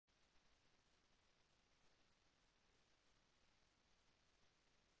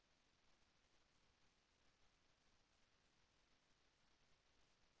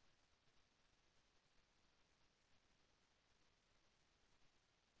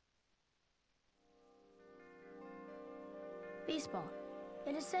Baseball,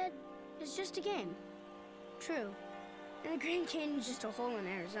 it is said, is just a game. True. And the Grand Canyon is just a hole in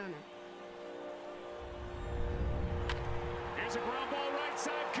Arizona. Here's a ground ball right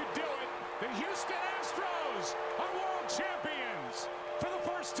side, could do it. The Houston Astros are world champions for the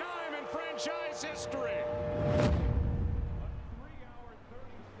first time in franchise history.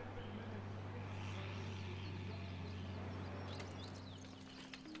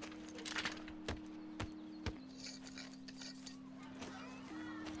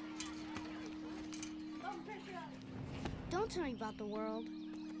 Don't tell me about the world.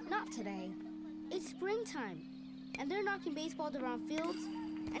 Not today. It's springtime, and they're knocking baseballs around fields,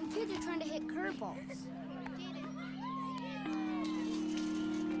 and kids are trying to hit curveballs.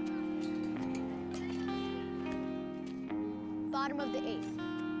 Bottom of the 8th.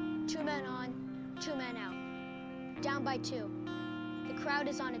 2 men on, 2 men out. Down by 2. The crowd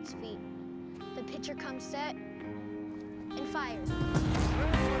is on its feet. The pitcher comes set and fires.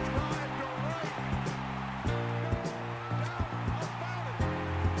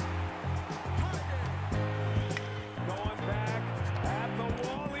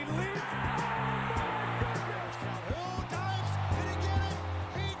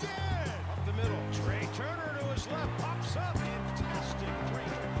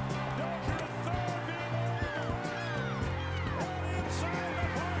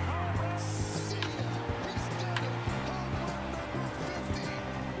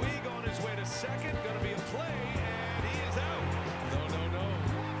 Second, gonna be a play, and he is out. No.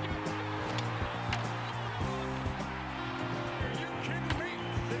 Are you kidding me?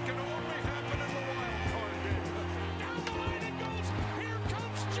 It can only happen in the wild card game. Down the line it goes. Here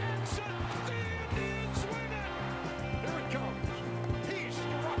comes Jackson. The Indians win it. Here it comes. He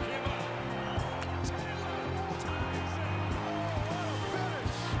struck him out. Taylor ties it. Oh, what a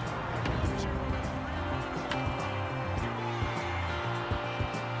finish. 2 and 3 runs.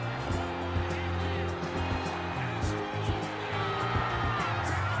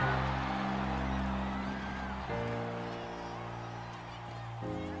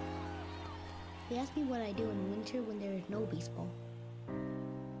 They ask me what I do in winter when there is no baseball.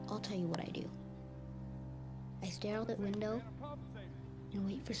 I'll tell you what I do. I stare out the window and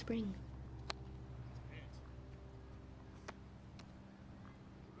wait for spring.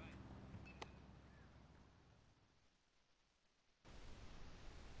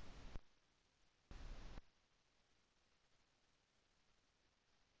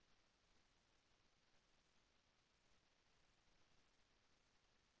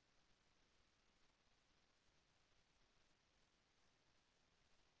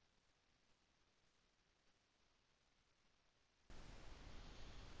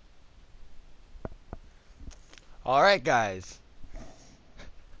 All right, guys.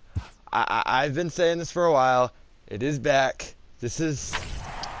 I've been saying this for a while. It is back. This is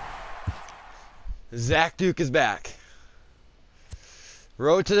Zack Duke is back.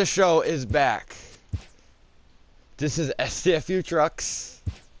 Road to the Show is back. This is STFU Trucks,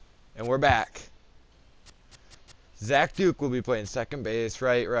 and we're back. Zack Duke will be playing second base,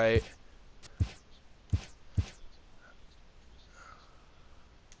 right.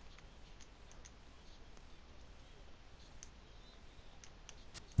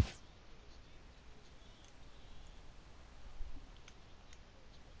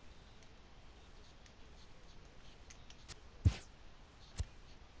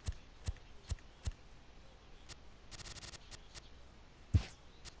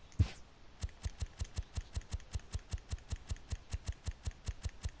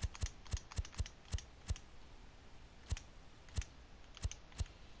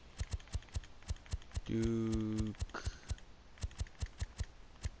 Duke.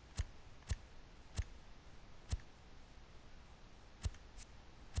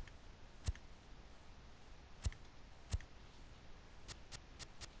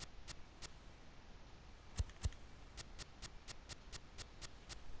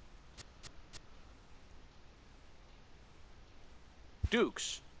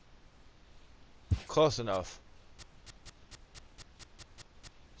 Dukes. Close enough.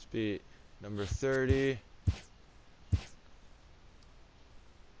 Speed number 30.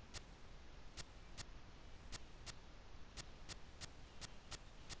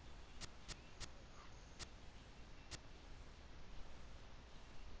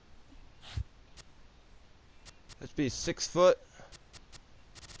 Let's be 6 foot.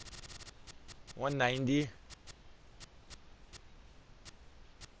 190.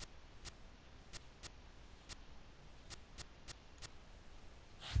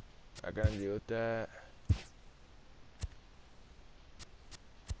 Not gonna deal with that.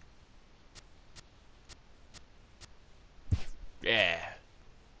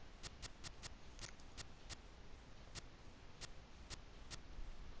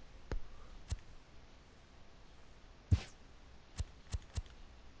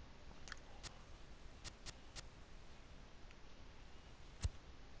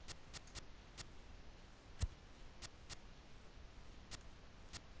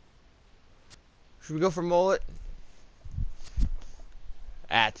 Should we go for mullet?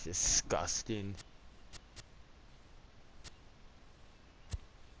 That's disgusting.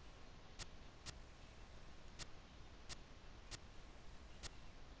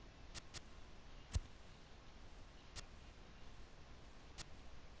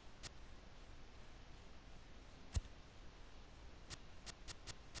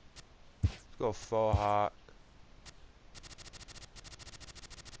 Let's go faux hawk.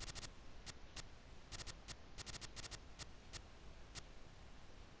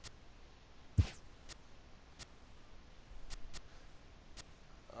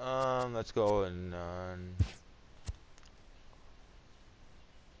 Let's go and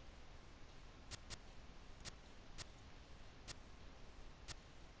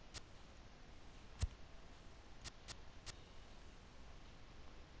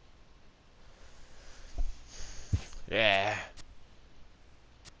yeah.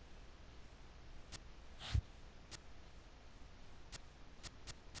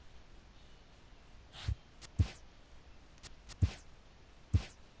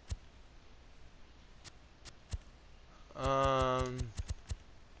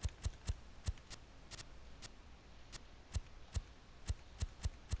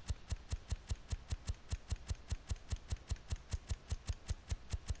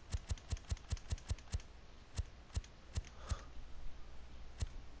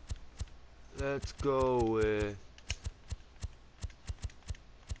 Let's go with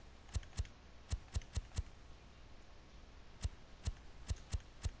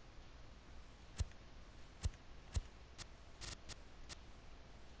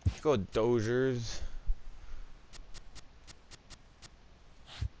Dozers.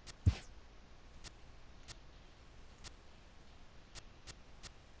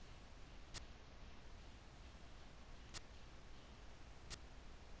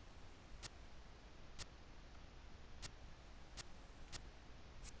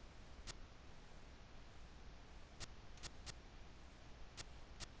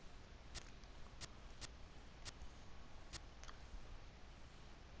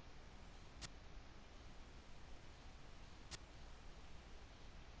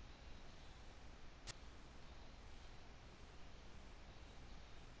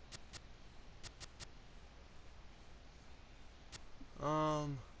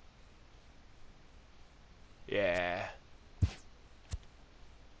 Yeah.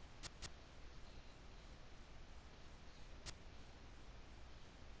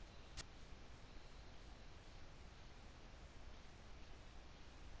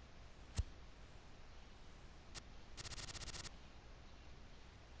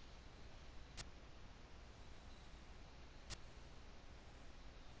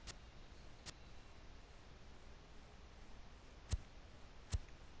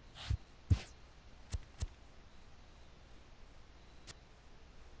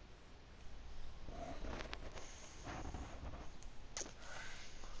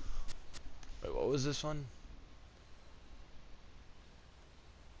 Wait, what was this one?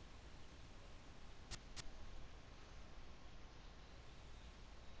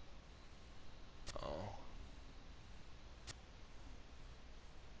 Oh.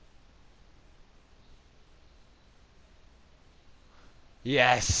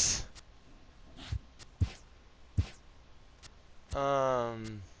 Yes.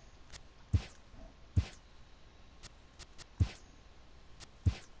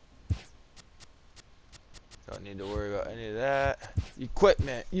 Don't need to worry about any of that.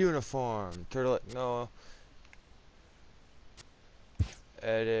 Equipment, uniform, turtleneck, no.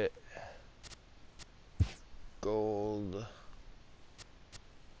 Edit. Gold.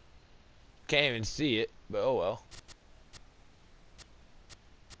 Can't even see it, but oh well.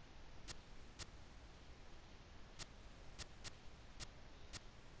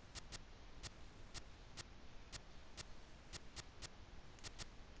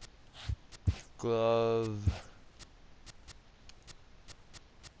 Glove.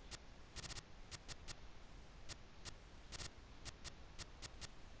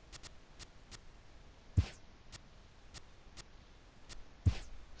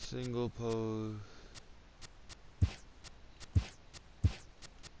 Single pose.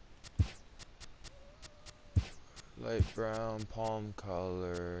 Light brown, palm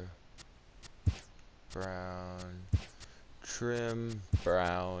color. Brown. Trim,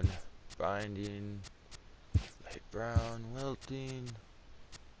 brown. Binding. Light brown, welting.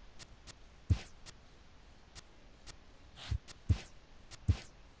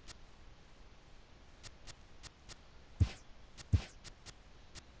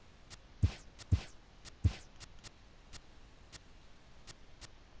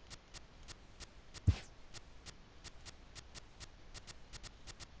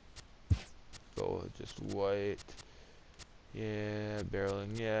 go with just white. Yeah,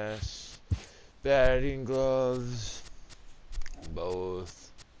 barreling, yes. Batting gloves,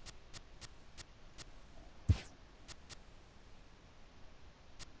 both.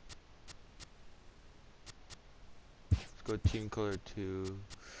 Let's go team color 2.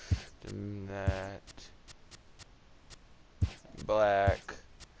 Dim that. Black.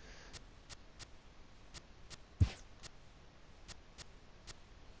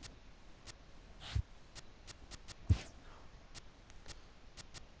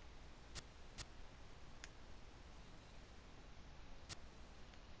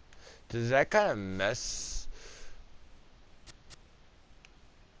 Does that kind of mess?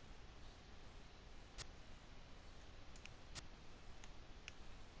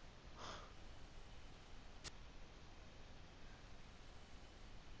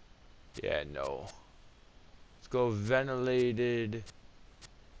 Yeah, no. Let's go ventilated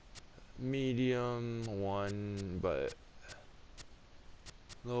medium 1, but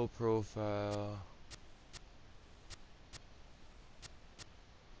low profile.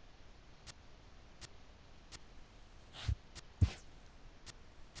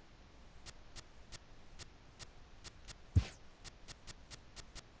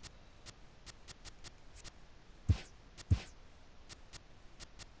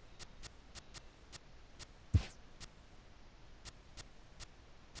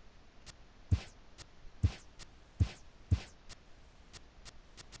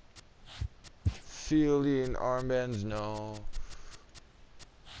 Fielding armbands, no.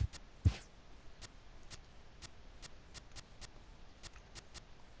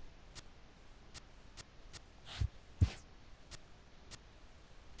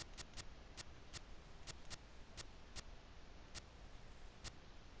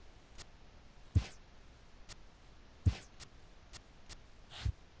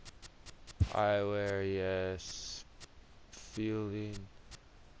 Eyewear, yes. Fielding.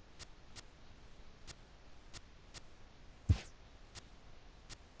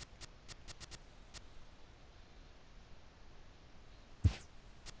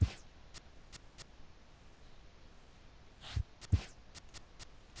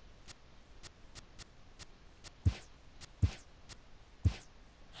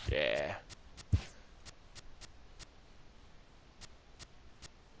 Yeah.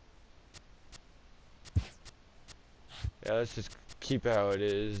 Yeah, let's just keep it how it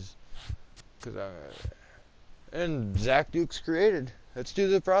is. And Zack Duke's created. Let's do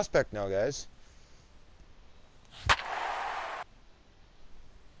the prospect now, guys.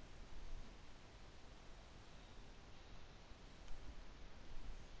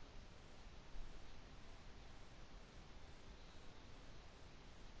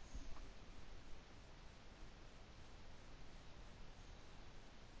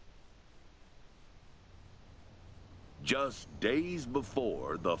 Just days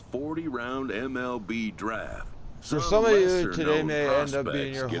before the 40-round MLB draft, For some of you, today may end up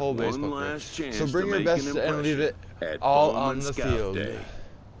being your whole baseball pick. So bring your best and leave it all on the field. Day.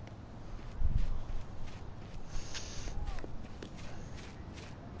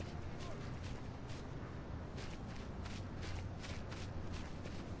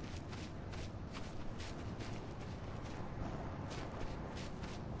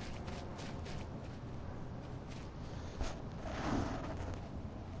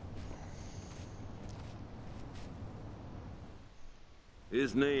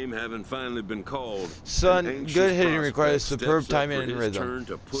 His name having finally been called. Son, good hitting requires superb timing and rhythm.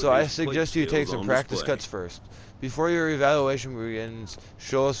 So I suggest you take some practice cuts first. Before your evaluation begins,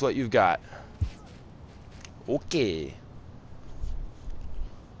 show us what you've got. Okay.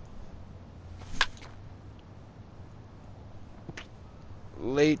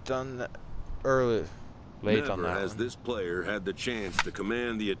 Late on that. Early. Late on that. Never has this player had the chance to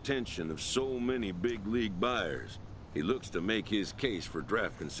command the attention of so many big league buyers. He looks to make his case for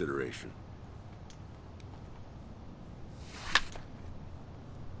draft consideration.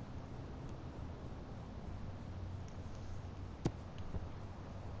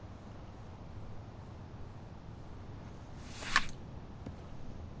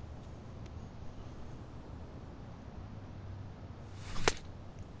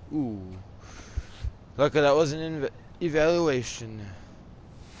 Ooh. Lucky that wasn't an evaluation.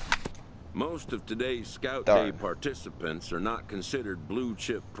 Most of today's Scout Day participants are not considered blue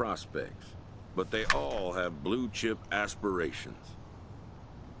chip prospects, but they all have blue chip aspirations.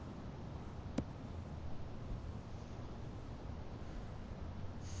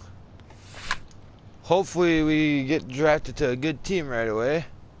 Hopefully we get drafted to a good team right away.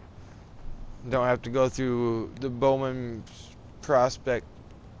 Don't have to go through the Bowman prospect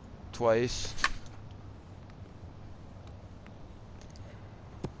twice.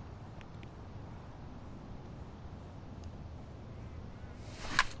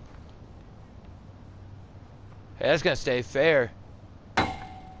 Hey, that's gonna stay fair.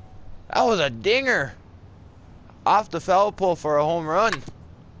 That was a dinger. Off the foul pole for a home run.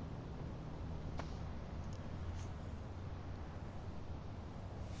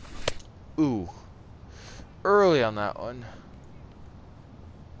 Ooh. Early on that one.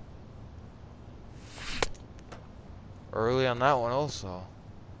 Early on that one also.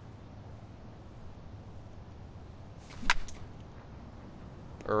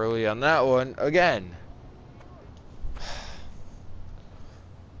 Early on that one again.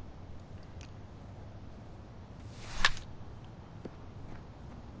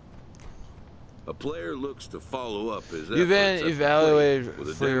 A player looks to follow up his You've been efforts at the evaluated plate with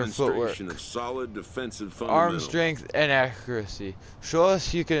a for your footwork, demonstration of solid defensive arm fundamentals. strength, and accuracy. Show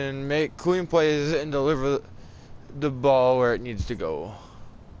us you can make clean plays and deliver the ball where it needs to go.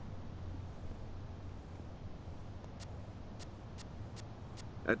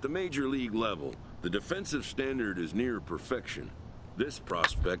 At the major league level, the defensive standard is near perfection. This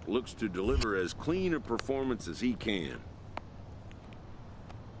prospect looks to deliver as clean a performance as he can.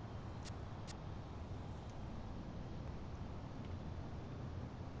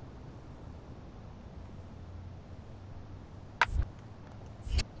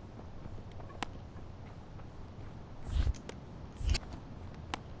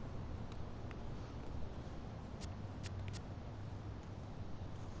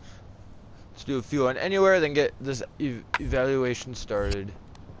 Let's do a few on anywhere, then get this evaluation started.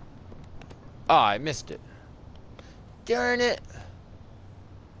 Ah, I missed it. Darn it.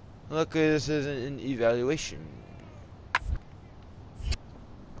 Luckily, this isn't an evaluation.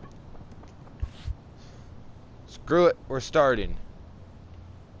 Screw it, we're starting.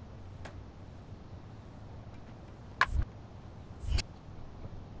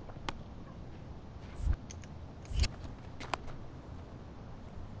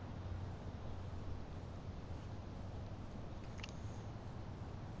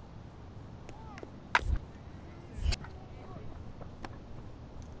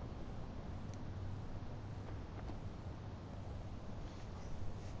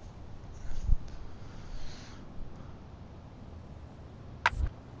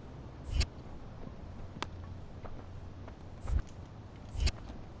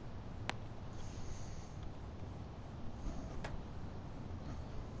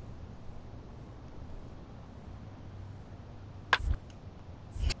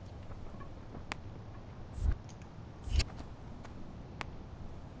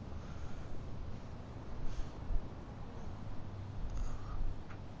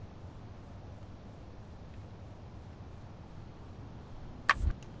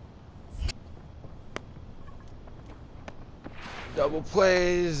 Double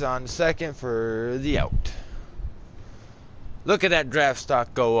plays on second for the out. Look at that draft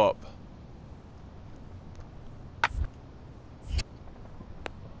stock go up.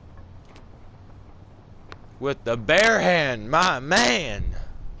 With the bare hand, my man.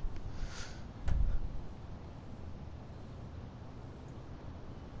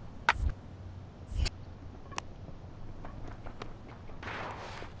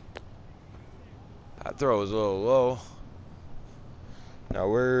 That throw was a little low. Now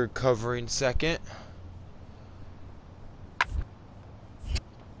we're covering second.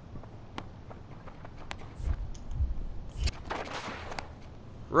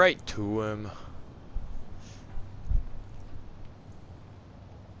 Right to him.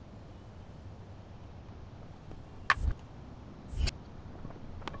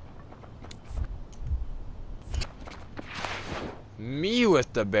 Me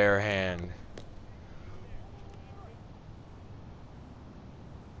with the bare hand.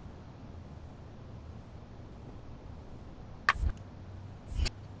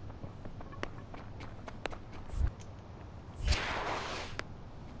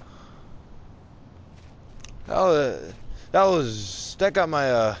 That got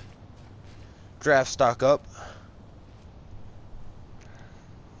my draft stock up.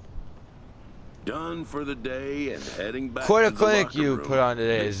 Done for the day and heading back Quite to a the clinic locker you room. put on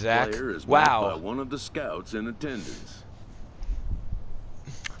today, This Zach. player is met Wow. by one of the scouts in attendance,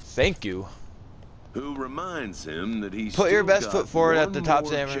 Thank you. who reminds him that he's Put your still best got foot forward at the one TOPPS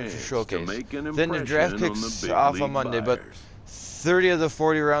more Amateur chance Showcase. to make an Then the draft impression on kicks the big off league on Monday, but buyers. 30 of the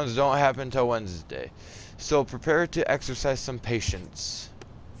 40 rounds don't happen until Wednesday. So prepare to exercise some patience.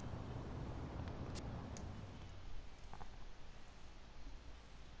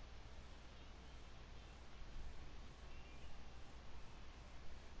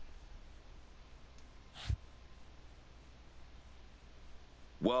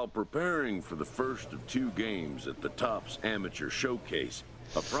 While preparing for the first of 2 games at the TOPPS Amateur Showcase,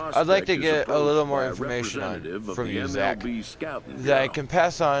 I'd like to prospect is get a little more approached by a information representative of from the you, Zach, MLB scouting that I bureau. can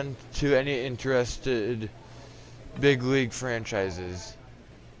pass on to any interested big league franchises.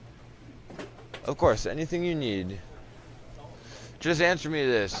 Of course, anything you need. Just answer me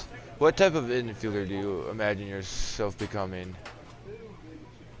this. What type of infielder do you imagine yourself becoming?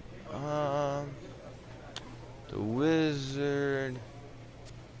 The Wizard.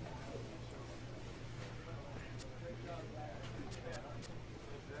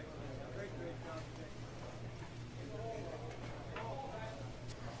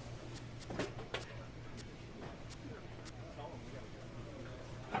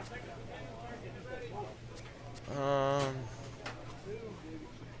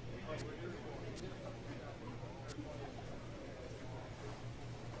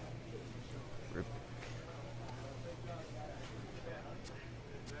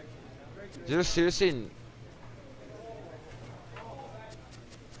 Is there seriously?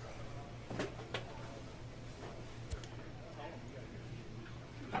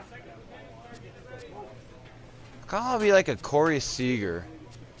 I kind of want to be like a Corey Seager.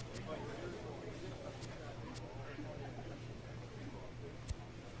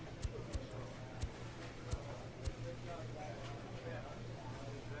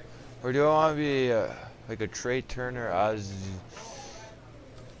 Or do I want to be like a Trey Turner, Oz?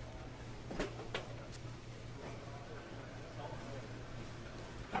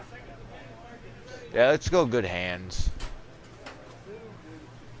 Yeah, let's go good hands.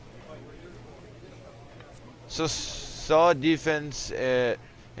 So solid defense and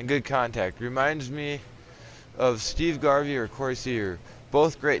good contact. Reminds me of Steve Garvey or Corey Seager.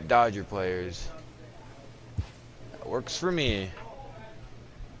 Both great Dodger players. That works for me.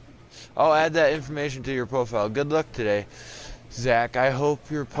 I'll add that information to your profile. Good luck today, Zach. I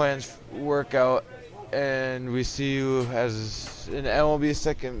hope your plans work out and we see you as an MLB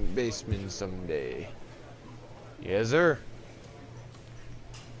second baseman someday. Yes, sir.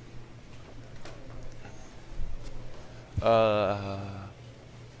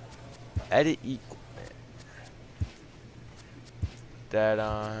 Edit equipment. That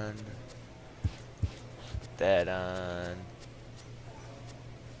on. That on.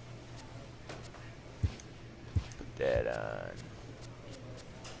 Put that on.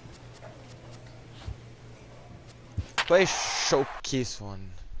 Play showcase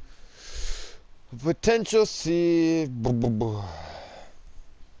one. Potential C.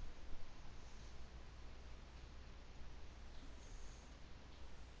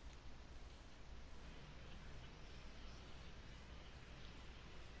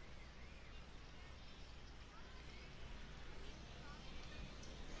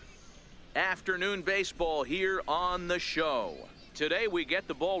 Afternoon baseball here on the show. Today we get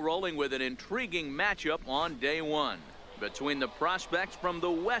the ball rolling with an intriguing matchup on day one between the prospects from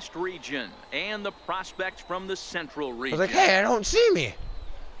the West region and the prospects from the Central region. I was like, hey, I don't see me.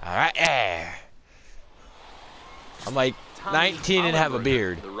 All right, I'm like 19 and have a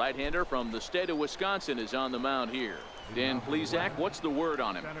beard. The right-hander from the state of Wisconsin is on the mound here. Dan Plesac, what's the word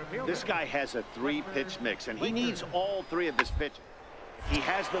on him? This guy has a three-pitch mix, and he needs all three of his pitches. He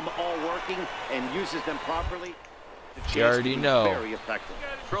has them all working and uses them properly. You already know. Very effective.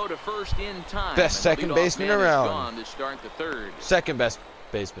 Throw to first in time. Best second baseman around. Gone to start the third. Second best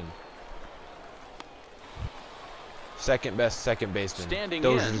baseman. Second best second baseman. Standing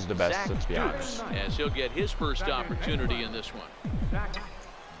Those in, are the best, Zack, let's be honest. as he'll get his first opportunity in this one.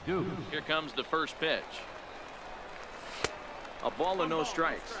 Here comes the first pitch. A ball and no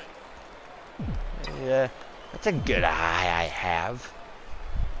strikes. Yeah, that's a good eye I have.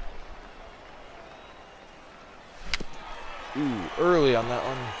 Ooh, early on that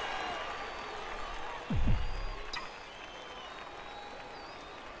one.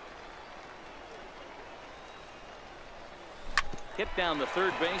 Hit down the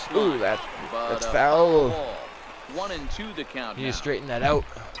third base line. Ooh, that's but foul. 1-2 the count. You need now. to straighten that out.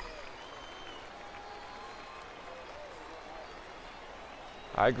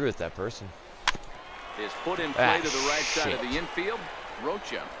 I agree with that person. Is put in play to the right side of the infield.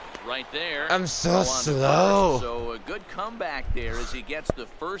 Rocha right there. I'm so On slow. first, so a good comeback there as he gets the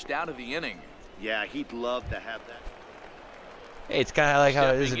first out of the inning. Yeah, he'd love to have that. Hey, it's kind of like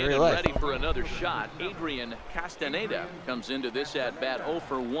how it is in Stepping real and life. ready for another shot. Adrian Castaneda comes into this at bat 0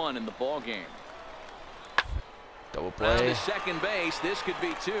 for 1 in the ball game. Double Down play. to second base. This could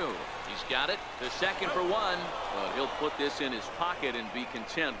be 2. He's got it. The second for 1. But he'll put this in his pocket and be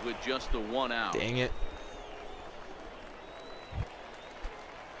content with just the 1 out. Dang it.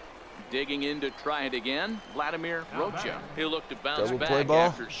 Digging in to try it again, Vladimir Rocha. He'll look to bounce Double back play ball.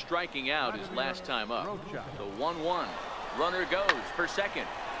 after striking out his last time up. The 1-1. Runner goes for second.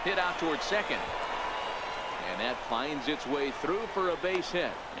 Hit out towards second. And that finds its way through for a base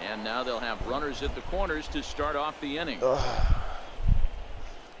hit. And now they'll have runners at the corners to start off the inning.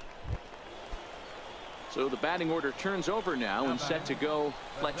 So the batting order turns over now and set to go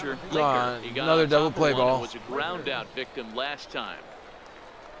Fletcher Linker. He got another double play ball. Was a ground out victim last time.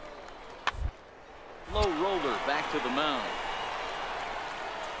 Low roller back to the mound.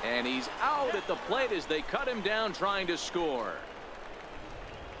 And he's out at the plate as they cut him down trying to score.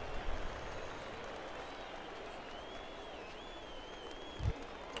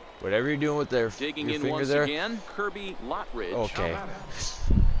 Whatever you're doing with their Digging your in finger once there. again, Kirby Lottridge. Okay.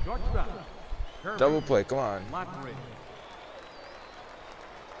 Double play, come on.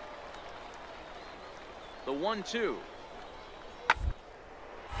 The 1-2.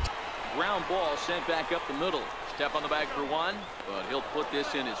 Ground ball sent back up the middle. Step on the bag for one, but he'll put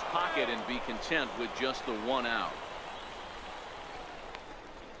this in his pocket and be content with just the one out.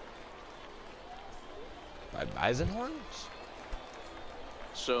 My bison horns?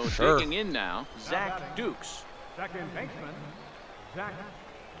 So Sure. digging in now, Zack Dukes. Second baseman, Zack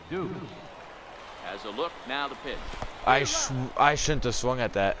Dukes. Has a look, now the pitch. I shouldn't have swung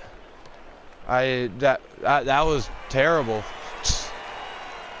at that. That was terrible.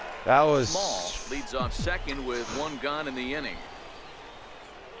 That was Small leads off second with one gone in the inning.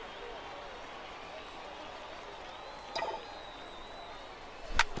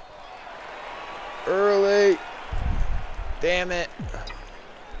 early. Damn it.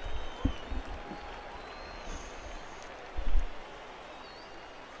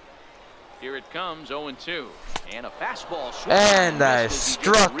 Here it comes, 0-2. And a fastball swung And I missed as he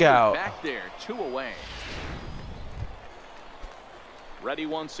gets struck reared out. Back there, 2 away. Ready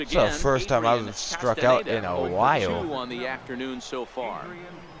once It's again. the first time I've Adrian struck out in Castaneda, a 0 for while. 2 on the afternoon so far.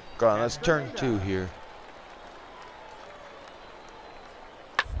 Go on, let's turn 2 here.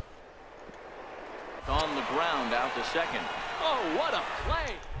 On the ground, out to second. Oh, what a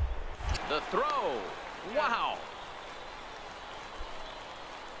play! The throw. Wow.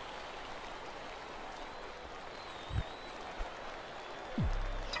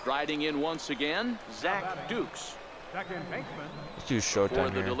 Striding in once again, Zack Dukes. Second baseman, Let's do For showtime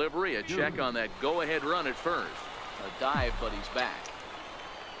the here. delivery, a check on that go-ahead run at first. A dive, but he's back.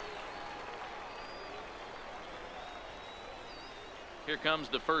 Here comes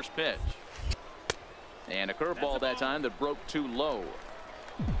the first pitch. And a curveball that time that broke too low.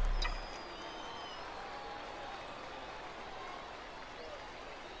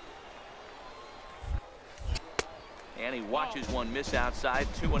 And he watches one miss outside,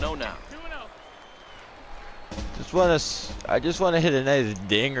 2-0 now. I just want to hit a nice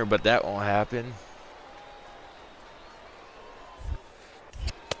dinger, but that won't happen.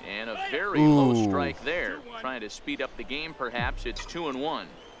 And a very low strike there. Trying to speed up the game, perhaps. It's 2-1.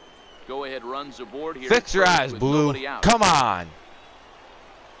 Go ahead, runs aboard here. Fix your eyes, with Blue. nobody out. Come on.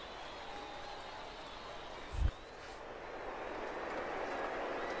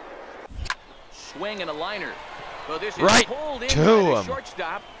 Swing and a liner. So this is Right pulled in to by the him.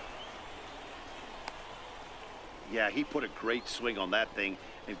 shortstop. Yeah, he put a great swing on that thing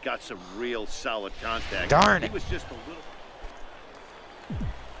and got some real solid contact. Darn He it. was just a little.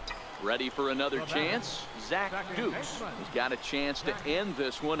 Ready for another chance? Zack Dukes has got a chance to end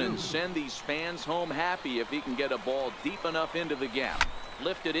this one and send these fans home happy if he can get a ball deep enough into the gap.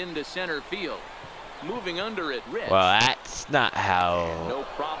 Lifted into center field. Moving under it, Rich. Well, that's not how. No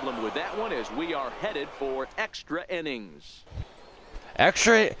problem with that one as we are headed for extra innings.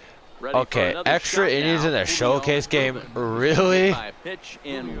 Extra. Ready for Okay, another extra shot innings now. in a Moving showcase on, game? Ruben. Really? By pitch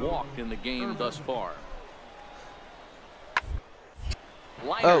and walked in the game thus far.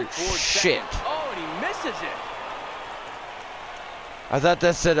 Liner Oh, towards shit. second. Oh, and he misses it. I thought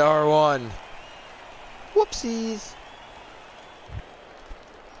that said R1. Whoopsies.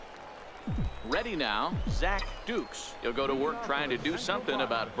 Ready now, Zack Dukes. He'll go to work trying to do something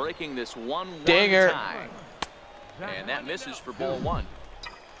about breaking this 1-1 Dinger. tie. And that misses for ball 1.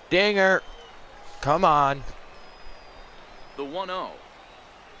 Dinger. Come on. The 1-0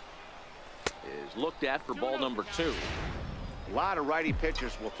 is looked at for ball number 2. A lot of righty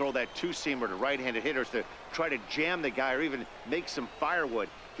pitchers will throw that two-seamer to right-handed hitters to try to jam the guy or even make some firewood.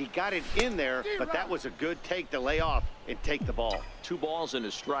 He got it in there, but that was a good take to lay off and take the ball. 2 balls and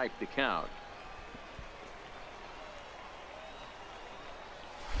a strike to count.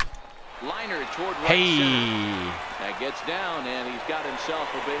 Liner toward right Hey. center. That gets down, and he's got himself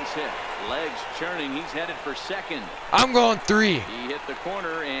a base hit. Legs churning. He's headed for second. I'm going 3. He hit the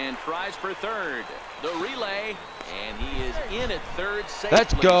corner and tries for third. The relay, and he is in at third safely.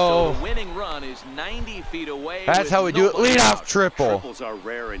 Let's go. So the winning run is 90 feet away. That's how we do it. Lead off triple. Triples are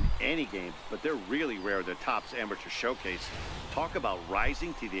rare in any game, but they're really rare at the Topps Amateur Showcase. Talk about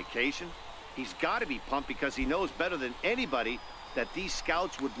rising to the occasion. He's got to be pumped because he knows better than anybody that these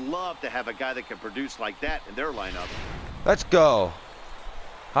scouts would love to have a guy that can produce like that in their lineup. Let's go.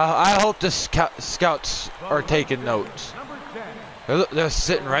 I hope the scouts are taking notes. They're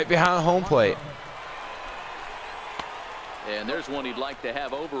sitting right behind home plate. And there's one he'd like to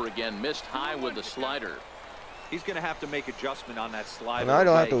have over again. Missed high with the slider. He's going to have to make adjustment on that slider. And I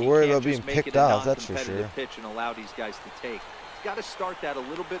don't have to He worry can't about being just make it picked a off, that's for non-competitive sure. pitch and allow these guys to take. He's got to start that a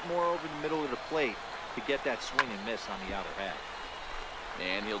little bit more over the middle of the plate to get that swing and miss on the outer half.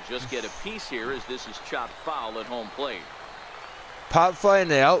 And he'll just get a piece here as this is chopped foul at home plate. Pop fly in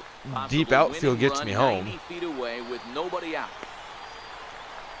the deep Possible outfield winning gets run me home. 90 feet away with nobody out.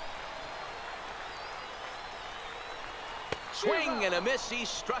 Swing and a miss. He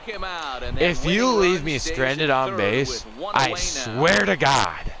struck him out. And If you leave me stranded on base, I swear to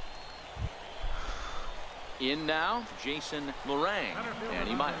God. In now, Jason Lorang. And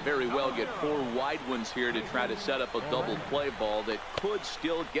he might very well get 4 wide ones here to try to set up a double play ball that could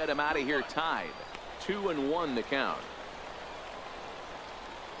still get him out of here tied. 2-1 the count.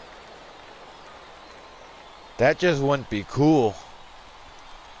 That just wouldn't be cool.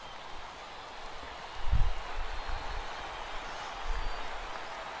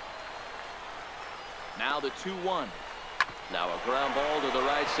 Now the 2-1. Now a ground ball to the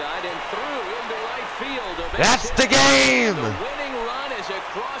right side and through into right field. That's the game! The winning run is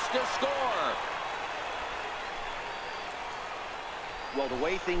across to score. Well, the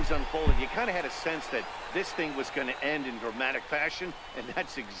way things unfolded, you kind of had a sense that this thing was going to end in dramatic fashion, and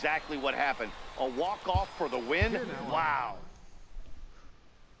that's exactly what happened. A walk-off for the win? Wow.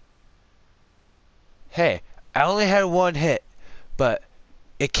 Hey, I only had 1 hit, but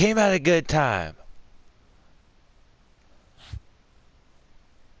it came at a good time.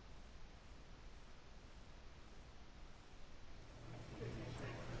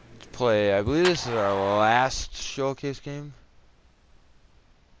 Let's play, I believe this is our last showcase game.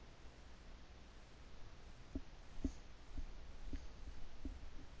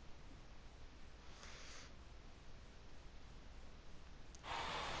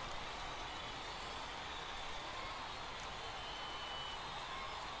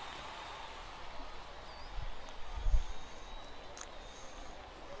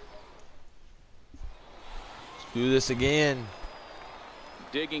 Do this again.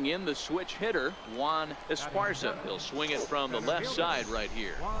 Digging in the switch hitter, Juan Esparza. He'll swing it from the left side right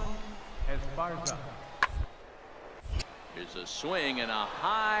here. Here's a swing and a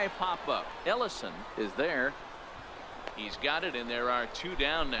high pop-up. Ellison is there. He's got it, and there are 2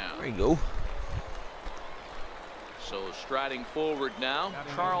 down now. There you go. So striding forward now,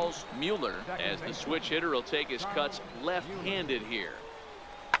 Charles Mueller, as the switch hitter will take his cuts left-handed here.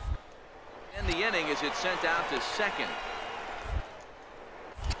 And the inning as it's sent out to second.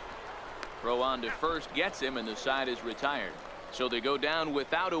 Throw on to first gets him, and the side is retired. So they go down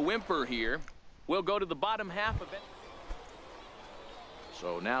without a whimper here. We'll go to the bottom half of it.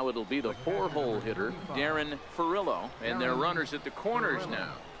 So now it'll be the 4-hole hitter, Darren Ferrillo, and their runners at the corners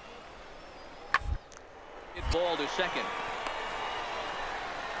now. Hit ball to second.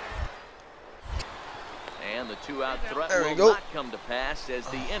 And the 2-out threat will not come to pass as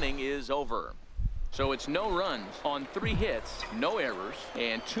the inning is over. So it's no runs on 3 hits, no errors,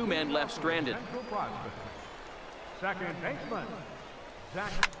 and 2 men left stranded. Second baseman,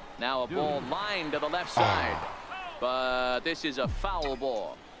 Zack. Now a ball lined to the left side. But this is a foul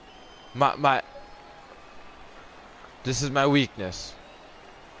ball. This is my weakness.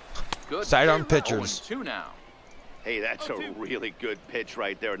 Good Sidearm pitchers. 0-2 now. Hey, that's a really good pitch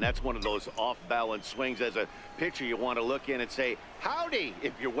right there, and that's one of those off-balance swings. As a pitcher, you want to look in and say, howdy,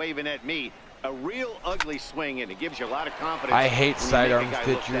 if you're waving at me. A real ugly swing, and it gives you a lot of confidence. I hate sidearm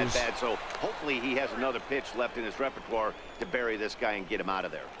pitchers. That bad, so hopefully he has another pitch left in his repertoire to bury this guy and get him out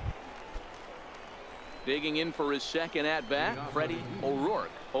of there. Digging in for his second at-bat, Freddie O'Rourke.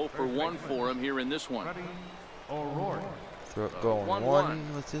 0 for 1 for him here in this one. O'Rourke. Going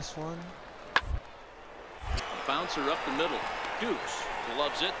 1-1 with this one. Bouncer up the middle. Dukes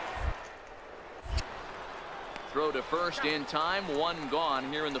gloves it. Throw to first in time. 1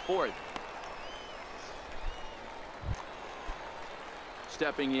 gone here in the 4th.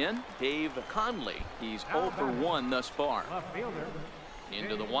 Stepping in, Dave Conley. He's 0 for 1 thus far. Left fielder,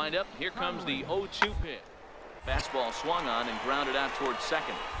 Into the windup. Here comes the 0-2 pitch. Fastball swung on and grounded out towards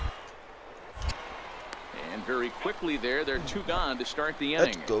second. And very quickly there, they're 2 gone to start the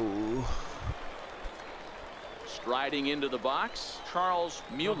inning. Let's go. Striding into the box, Charles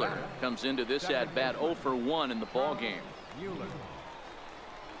Mueller comes into this at bat 0 for 1 in the ball game.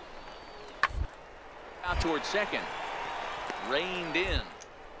 Out towards second. Reined in.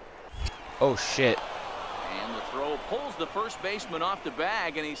 Oh shit. And the throw pulls the first baseman off the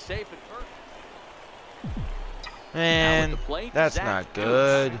bag, and he's safe at first. Man, that's Zack not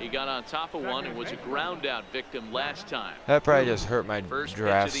good. He got on top of one and was a ground out victim last time. That probably just hurt my First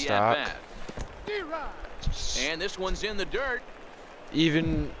draft pitch of the stock. at-bat. And this one's in the dirt.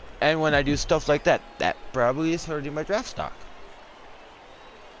 And when I do stuff like that, that probably is hurting my draft stock.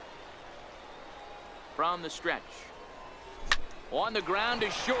 From the stretch. On the ground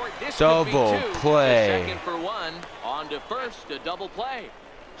is short. This Double could be 2. play. The second for 1. On to first, a double play.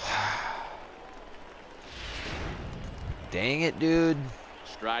 Dang it, dude.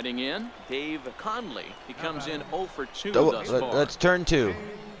 Striding in, Dave Conley. He comes in 0 for 2 thus far. Let's turn 2.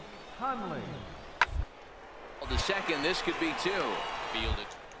 The second, this could be 2. Fielded.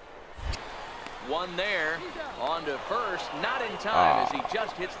 1 there. On to first. Not in time as he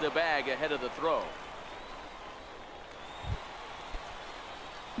just hits the bag ahead of the throw.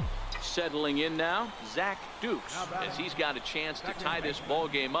 Settling in now, Zack Dukes, as he's got a chance to tie this ball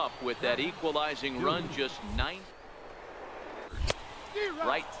game up with that equalizing run just 9.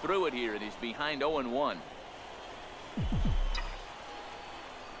 Right through it here, and he's behind 0-1.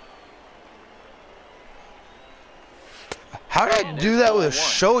 How did I do that with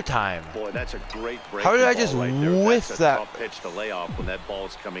Showtime? Boy, that's a great break. How did I just whiff that's that? A tough pitch to lay off when that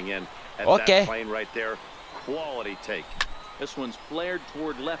ball's coming in. At Okay. that plane right there, quality take. This one's flared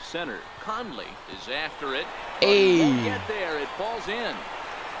toward left center. Conley is after it. Hey. He won't get there. It falls in.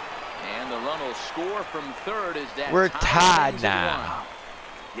 And the run will score from third as that We're tie tied now.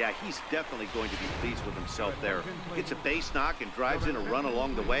 Yeah, he's definitely going to be pleased with himself there. Gets a base knock and drives in a run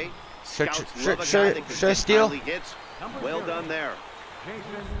along the way. Scouts love a guy that can Should I get steal? timely hits. Well done there.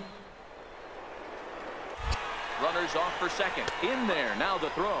 Runners off for second. In there. Now the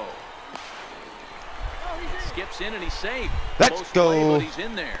throw. Skips in and he's safe. Let's Close go. play, but he's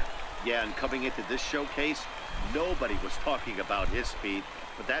in there. Yeah, and coming into this showcase, nobody was talking about his speed.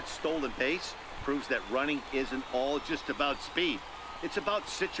 But that stolen base proves that running isn't all just about speed. It's about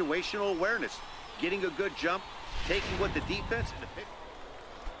situational awareness, getting a good jump, taking what the defense and the pitch.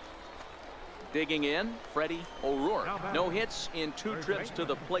 Digging in, Freddie O'Rourke. No hits in 2 trips to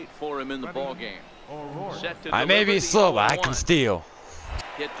the plate for him in the ball game. Set to I may deliver be the slow, but I 0-1. can steal.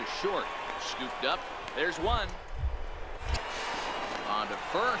 Hit to short. Scooped up. There's one. On to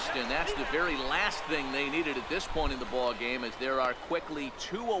first, and that's the very last thing they needed at this point in the ball game, as there are quickly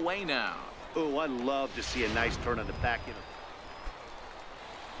 2 away now. Oh, I'd love to see a nice turn on the back end.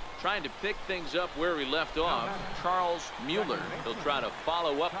 Trying to pick things up where he left off, Charles Mueller. He'll try to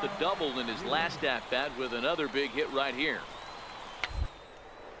follow up the double in his last at-bat with another big hit right here.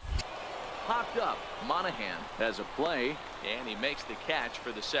 Popped up. Monahan has a play, and he makes the catch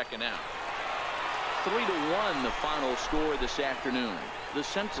for the second out. 3-1 the final score this afternoon. The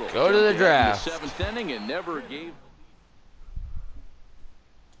Central Go to the draft. in the 7th inning and never gave.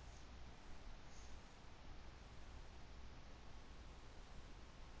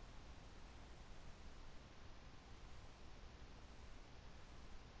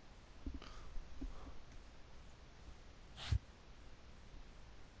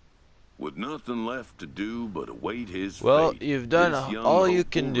 With nothing left to do but await his Well, fate, you've done this young all you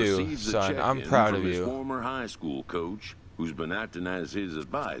hopeful can do, receives a son. I'm check-in proud from of his you. former high school coach, who's been acting as his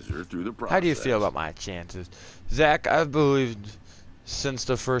advisor through the process. How do you feel about my chances? Zach, I've believed since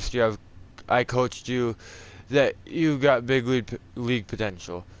the first year I coached you that you got big league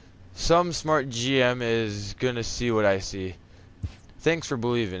potential. Some smart GM is going to see what I see. Thanks for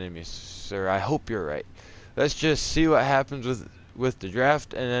believing in me, sir. I hope you're right. Let's just see what happens with the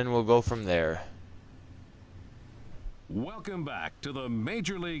draft, and then we'll go from there. Welcome back to the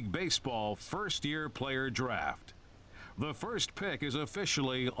Major League Baseball first-year player draft. The first pick is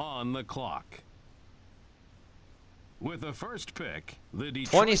officially on the clock. With the first pick, the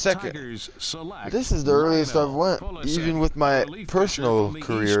Detroit 20 seconds. Tigers select. This is the earliest I've went, Pulisic, even with my relief personal pitcher from the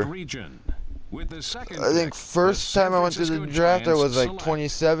East career. region. With the second I think pick, first the time I San went to the Francisco draft, I Giants was like select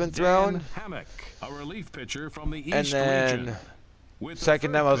 27th Dan round. Hammock, a relief pitcher from the East And then region. With the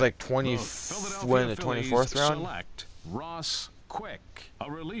second third time I was like pick, 20, the Philadelphia when the Phillies 24th round. Select Ross Quick,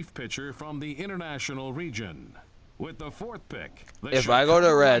 a relief pitcher from the International region. With the fourth pick, the If I go to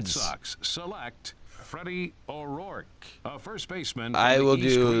Chicago Red Reds, Sox select Freddie O'Rourke, a first baseman. I from will the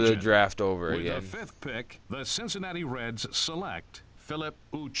East do the region. draft over With again. the 5th pick, the Cincinnati Reds select Philip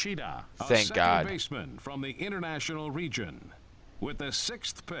Uchida, a Thank second God. baseman from the International region. With the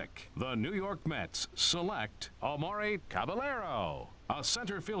 6th pick, the New York Mets select Omari Caballero, a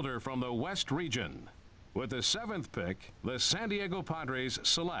center fielder from the West region. With the 7th pick, the San Diego Padres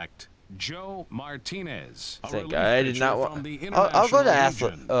select Joe Martinez, a Thank relief God. I did pitcher not from want. the I'll go to International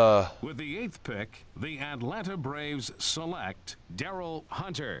region. With the 8th pick, the Atlanta Braves select Darrell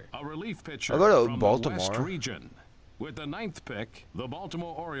Hunter, a relief pitcher I'll go to from Baltimore. the West region. With the 9th pick, the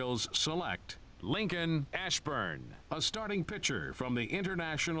Baltimore Orioles select Lincoln Ashburn, a starting pitcher from the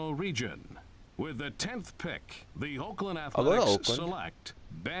International region. With the 10th pick, the Oakland go to Athletics Oakland. select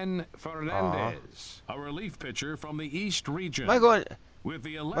Ben Fernandez, a relief pitcher from the East region. Am I going? With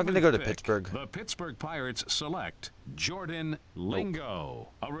the I'm gonna 11th go to pick, Pittsburgh. the Pittsburgh Pirates select Jordan Lingo,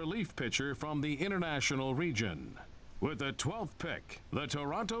 a relief pitcher from the International region. With the 12th pick, the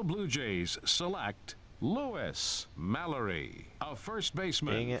Toronto Blue Jays select Lewis Mallory, a first Dang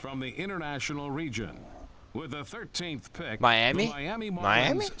baseman it. from the International region. With the 13th pick, Miami? the Miami Marlins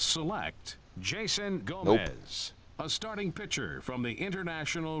Miami? select Jason Gomez, a starting pitcher from the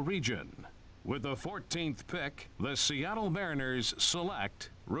International region. With the 14th pick, the Seattle Mariners select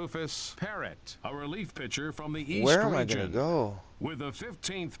Rufus Parrott, a relief pitcher from the East Where am I region. gonna go? With the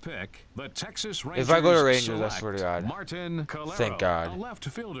 15th pick, the Texas Rangers If I go to Rangers, I select swear to God. Martin Calero, Thank God. a left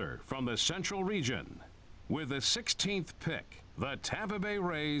fielder from the Central region. With the 16th pick, the Tampa Bay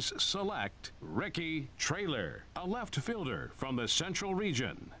Rays select Ricky Traylor, a left fielder from the Central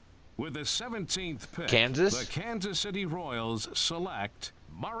region. With the 17th pick, Kansas? the Kansas City Royals select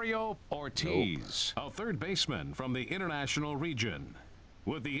Mario Ortiz, a third baseman from the International region.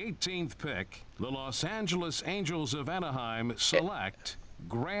 With the 18th pick, the Los Angeles Angels of Anaheim select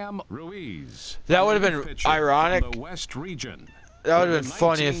Graham Ruiz. That a would have relief been pitcher ironic. from the West region. That would have With been the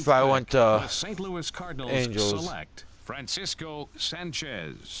funny if 19th I pick, went the to St. Louis Cardinals Angels. select Francisco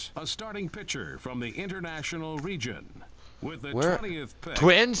Sanchez, a starting pitcher from the International region. With the Where- 20th pick,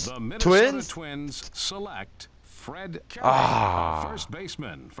 Twins? the Minnesota Twins? Twins select Fred Kelly, Ah. a first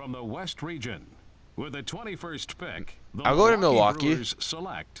baseman from the West region. With the 21st pick, the I'll go to Milwaukee. Brewers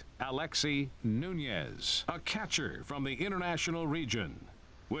select Alexi Nunez, a catcher from the International region.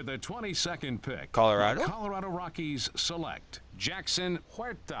 With the 22nd pick, Colorado? the Colorado Rockies select Jackson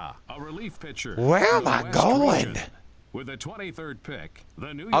Huerta, a relief pitcher. Where from am the I West going? region. With the 23rd pick,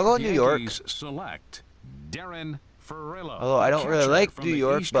 the New I'll go York New York. Yankees select Darren Ferrillo. Although I don't really catcher like from New the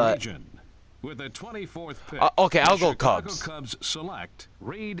York, East but- region. With the 24th pick, Okay, I'll the go Chicago Cubs. Cubs select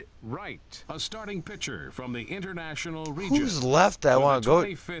Reed Wright, a starting pitcher from the International region. Who's left I With want the to go?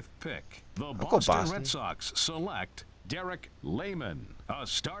 25th pick, the go Boston Boston. Red Sox select Derek Lehman, a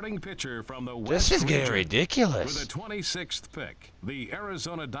starting pitcher from the This West is getting region. ridiculous. With the 26th pick, the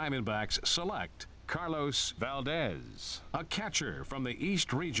Arizona Diamondbacks select Carlos Valdez, a catcher from the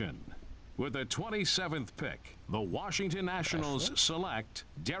East region. With the 27th pick, the Washington Nationals select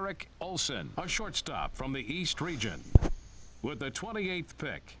Derek Olson, a shortstop from the East region. With the 28th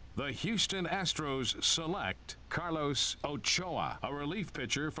pick, the Houston Astros select Carlos Ochoa, a relief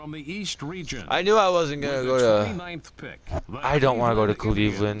pitcher from the East region. I knew I wasn't gonna With go the to. 29th pick, the I don't wanna go to Cleveland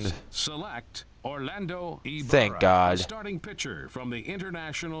Indians Cleveland. select Orlando Ibarra, Thank God. a starting pitcher from the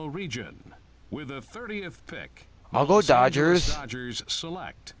International region. With the 30th pick, I'll the go Los Angeles Dodgers. Dodgers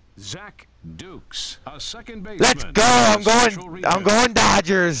select Zack Dukes, a second baseman. Let's go! from the Central I'm region. going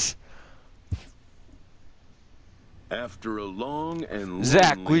Dodgers. After a long and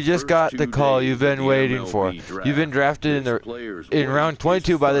Zach, lonely we just first got the 2 call days you've of been the waiting MLB for. draft, You've been drafted this player's in work round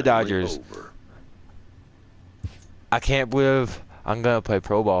 22 by the finally Dodgers. over. I can't believe I'm gonna play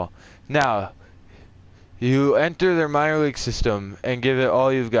pro ball. Now, you enter their minor league system and give it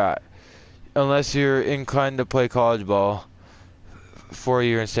all you've got, unless you're inclined to play college ball for a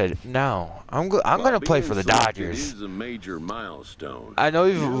year instead. Now, I'm gonna But play being for the selected Dodgers. is a major milestone. I know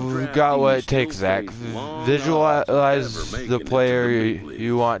you've New got what draftees it takes, still Zach. face long Visualize odds of ever the making it player to the big leagues.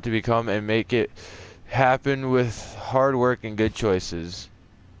 you want to become and make it happen with hard work and good choices.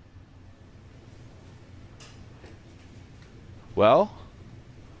 Well,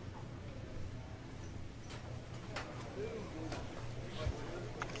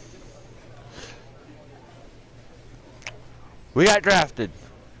 we got drafted.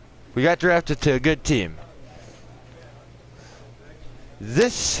 We got drafted to a good team.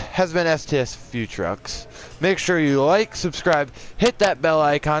 This has been STS Few Trucks. Make sure you like, subscribe, hit that bell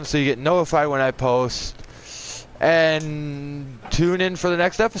icon so you get notified when I post, and tune in for the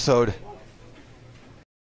next episode.